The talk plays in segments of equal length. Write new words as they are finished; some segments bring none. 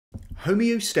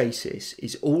Homeostasis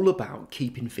is all about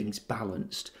keeping things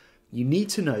balanced. You need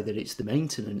to know that it's the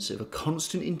maintenance of a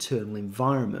constant internal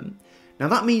environment. Now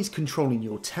that means controlling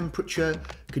your temperature,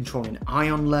 controlling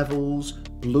ion levels,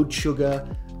 blood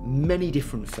sugar, many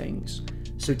different things.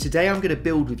 So today I'm going to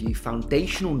build with you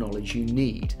foundational knowledge you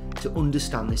need to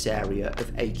understand this area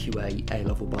of AQA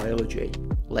A-level biology.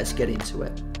 Let's get into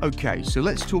it. Okay, so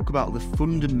let's talk about the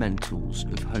fundamentals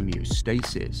of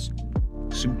homeostasis.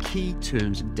 Some key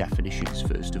terms and definitions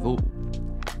first of all.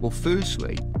 Well,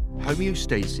 firstly,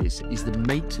 homeostasis is the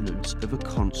maintenance of a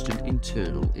constant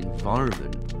internal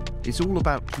environment. It's all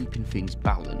about keeping things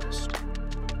balanced.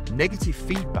 Negative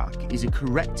feedback is a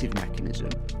corrective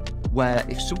mechanism where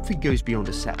if something goes beyond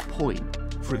a set point,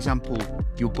 for example,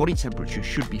 your body temperature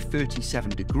should be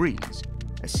 37 degrees,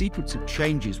 a sequence of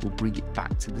changes will bring it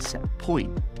back to the set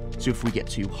point. So if we get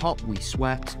too hot, we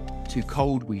sweat, too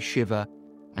cold, we shiver,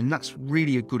 and that's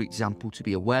really a good example to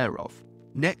be aware of.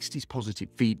 Next is positive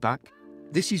feedback.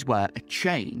 This is where a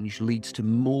change leads to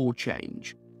more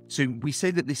change. So we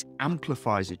say that this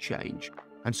amplifies a change,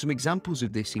 and some examples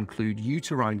of this include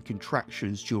uterine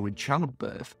contractions during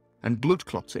childbirth and blood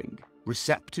clotting.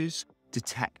 Receptors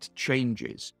detect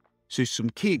changes. So some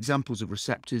key examples of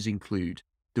receptors include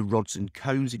the rods and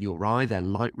cones in your eye, they're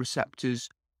light receptors.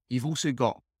 You've also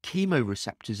got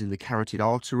chemoreceptors in the carotid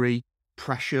artery,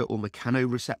 pressure or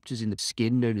mechanoreceptors in the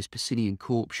skin known as Pacinian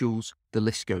corpuscles, the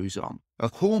list goes on. A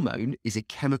hormone is a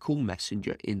chemical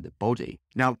messenger in the body.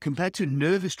 Now, compared to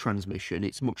nervous transmission,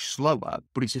 it's much slower,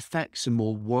 but its effects are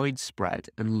more widespread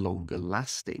and longer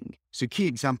lasting. So key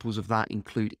examples of that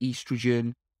include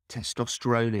estrogen,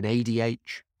 testosterone and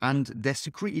ADH, and they're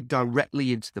secreted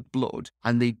directly into the blood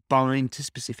and they bind to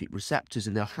specific receptors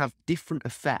and they'll have different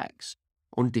effects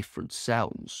on different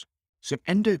cells. So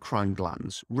endocrine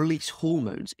glands release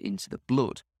hormones into the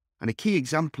blood, and a key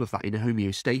example of that in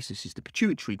homeostasis is the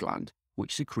pituitary gland,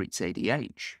 which secretes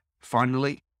ADH.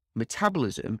 Finally,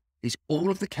 metabolism is all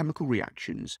of the chemical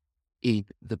reactions in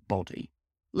the body.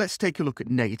 Let's take a look at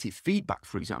negative feedback,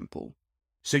 for example.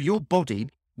 So your body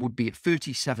would be at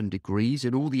 37 degrees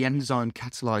and all the enzyme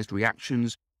catalyzed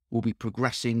reactions will be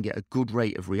progressing at a good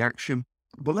rate of reaction.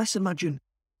 But let's imagine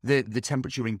the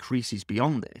temperature increases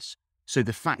beyond this. So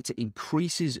the factor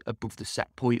increases above the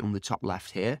set point on the top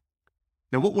left here.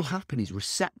 Now what will happen is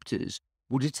receptors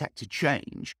will detect a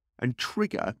change and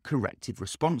trigger corrective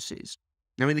responses.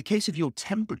 Now in the case of your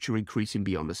temperature increasing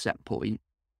beyond the set point,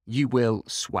 you will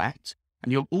sweat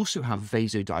and you'll also have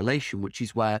vasodilation, which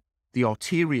is where the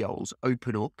arterioles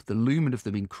open up, the lumen of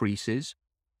them increases,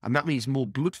 and that means more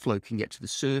blood flow can get to the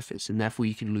surface and therefore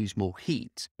you can lose more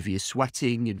heat via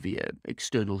sweating and via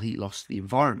external heat loss to the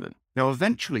environment. Now,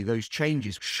 eventually those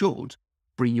changes should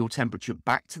bring your temperature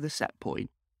back to the set point,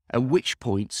 at which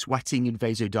point sweating and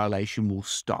vasodilation will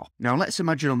stop. Now, let's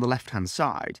imagine on the left-hand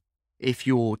side, if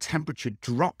your temperature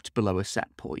dropped below a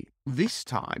set point, this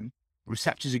time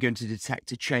receptors are going to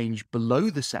detect a change below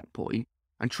the set point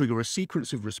and trigger a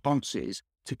sequence of responses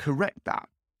to correct that.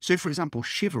 So, for example,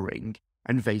 shivering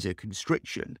and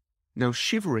vasoconstriction. Now,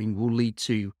 shivering will lead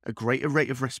to a greater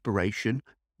rate of respiration,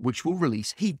 which will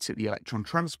release heat at the electron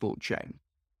transport chain.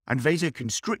 And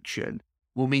vasoconstriction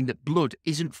will mean that blood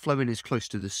isn't flowing as close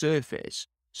to the surface,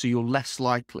 so you're less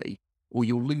likely, or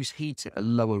you'll lose heat at a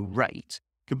lower rate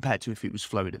compared to if it was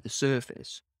flowing at the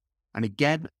surface. And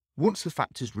again, once the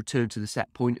factors return to the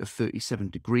set point of 37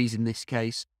 degrees in this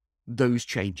case, those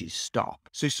changes stop.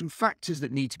 So some factors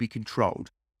that need to be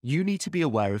controlled. You need to be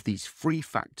aware of these 3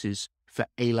 factors for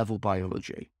A-level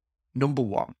biology. Number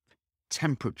 1,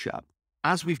 temperature.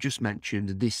 As we've just mentioned,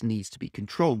 this needs to be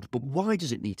controlled, but why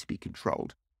does it need to be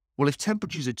controlled? Well, if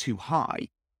temperatures are too high,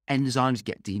 enzymes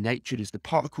get denatured as the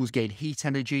particles gain heat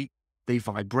energy, they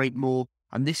vibrate more,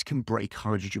 and this can break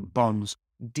hydrogen bonds,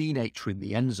 denaturing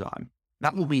the enzyme.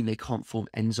 That will mean they can't form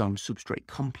enzyme-substrate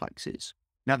complexes.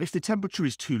 Now, if the temperature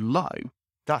is too low,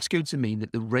 that's going to mean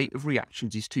that the rate of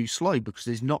reactions is too slow because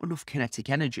there's not enough kinetic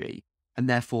energy, and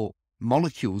therefore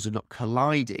molecules are not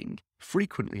colliding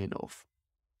frequently enough.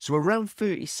 So around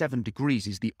 37 degrees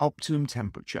is the optimum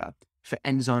temperature for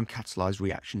enzyme catalyzed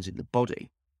reactions in the body.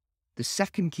 The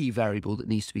second key variable that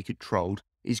needs to be controlled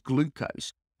is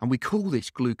glucose, and we call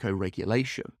this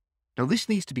glucoregulation. Now this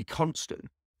needs to be constant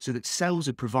so that cells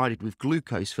are provided with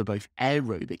glucose for both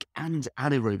aerobic and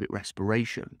anaerobic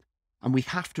respiration. And we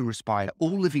have to respire.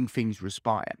 All living things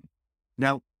respire.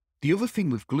 Now, the other thing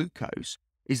with glucose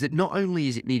is that not only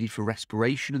is it needed for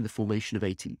respiration and the formation of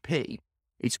ATP,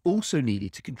 it's also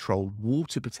needed to control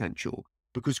water potential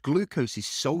because glucose is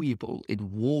soluble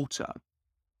in water.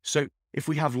 So if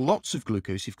we have lots of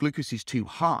glucose, if glucose is too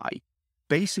high,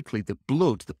 basically the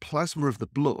blood, the plasma of the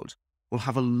blood, will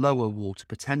have a lower water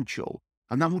potential,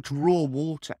 and that will draw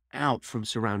water out from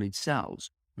surrounding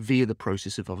cells via the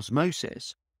process of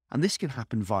osmosis, and this can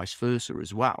happen vice versa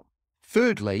as well.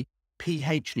 Thirdly,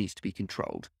 pH needs to be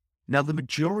controlled. Now, the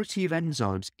majority of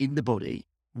enzymes in the body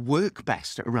work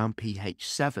best at around pH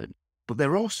 7, but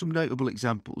there are some notable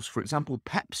examples. For example,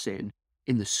 pepsin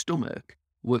in the stomach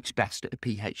works best at a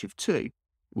pH of 2,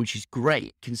 which is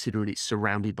great considering it's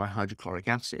surrounded by hydrochloric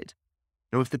acid.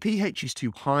 Now, if the pH is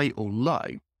too high or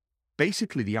low,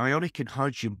 basically the ionic and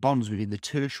hydrogen bonds within the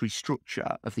tertiary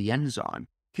structure of the enzyme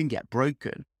can get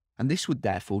broken, and this would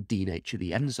therefore denature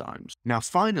the enzymes. Now,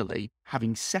 finally,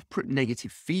 having separate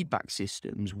negative feedback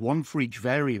systems, one for each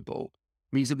variable,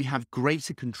 means that we have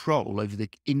greater control over the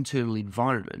internal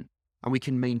environment, and we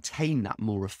can maintain that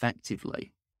more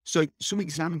effectively. So some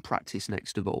exam practice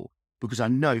next of all, because I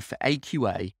know for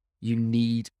AQA, you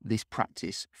need this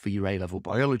practice for your A-level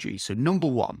biology. So number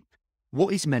one,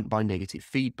 what is meant by negative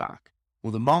feedback?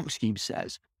 Well, the mark scheme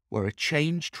says where a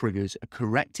change triggers a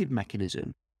corrective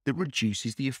mechanism that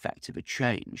reduces the effect of a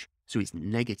change, so it's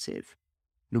negative.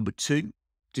 Number two,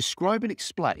 describe and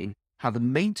explain how the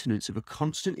maintenance of a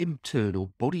constant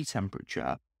internal body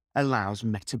temperature allows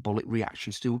metabolic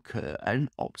reactions to occur at an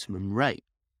optimum rate.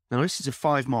 Now, this is a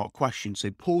 5-mark question, so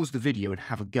pause the video and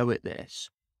have a go at this.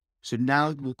 So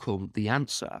now will come the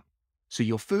answer. So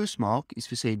your first mark is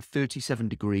for saying 37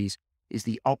 degrees is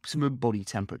the optimum body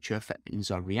temperature for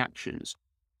enzyme reactions.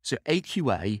 So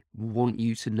AQA want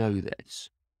you to know this.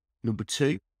 Number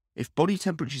two, if body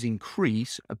temperatures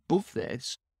increase above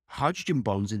this, hydrogen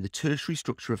bonds in the tertiary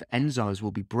structure of enzymes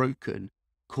will be broken,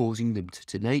 causing them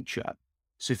to denature.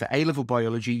 So for A-level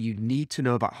biology, you need to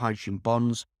know about hydrogen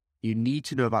bonds, you need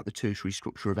to know about the tertiary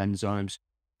structure of enzymes,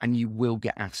 and you will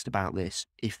get asked about this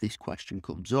if this question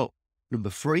comes up. Number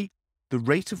three, the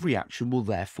rate of reaction will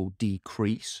therefore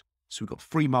decrease. So we've got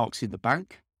 3 marks in the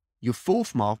bank. Your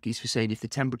fourth mark is for saying if the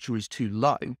temperature is too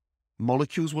low,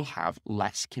 molecules will have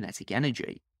less kinetic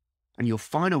energy. And your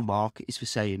final mark is for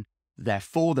saying,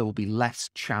 therefore, there will be less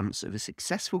chance of a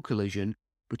successful collision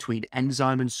between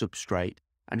enzyme and substrate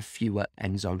and fewer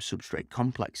enzyme-substrate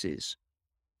complexes.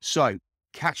 So,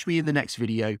 catch me in the next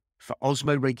video for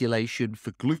osmoregulation,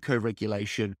 for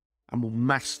glucoregulation, and we'll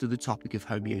master the topic of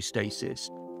homeostasis.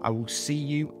 I will see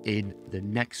you in the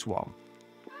next one.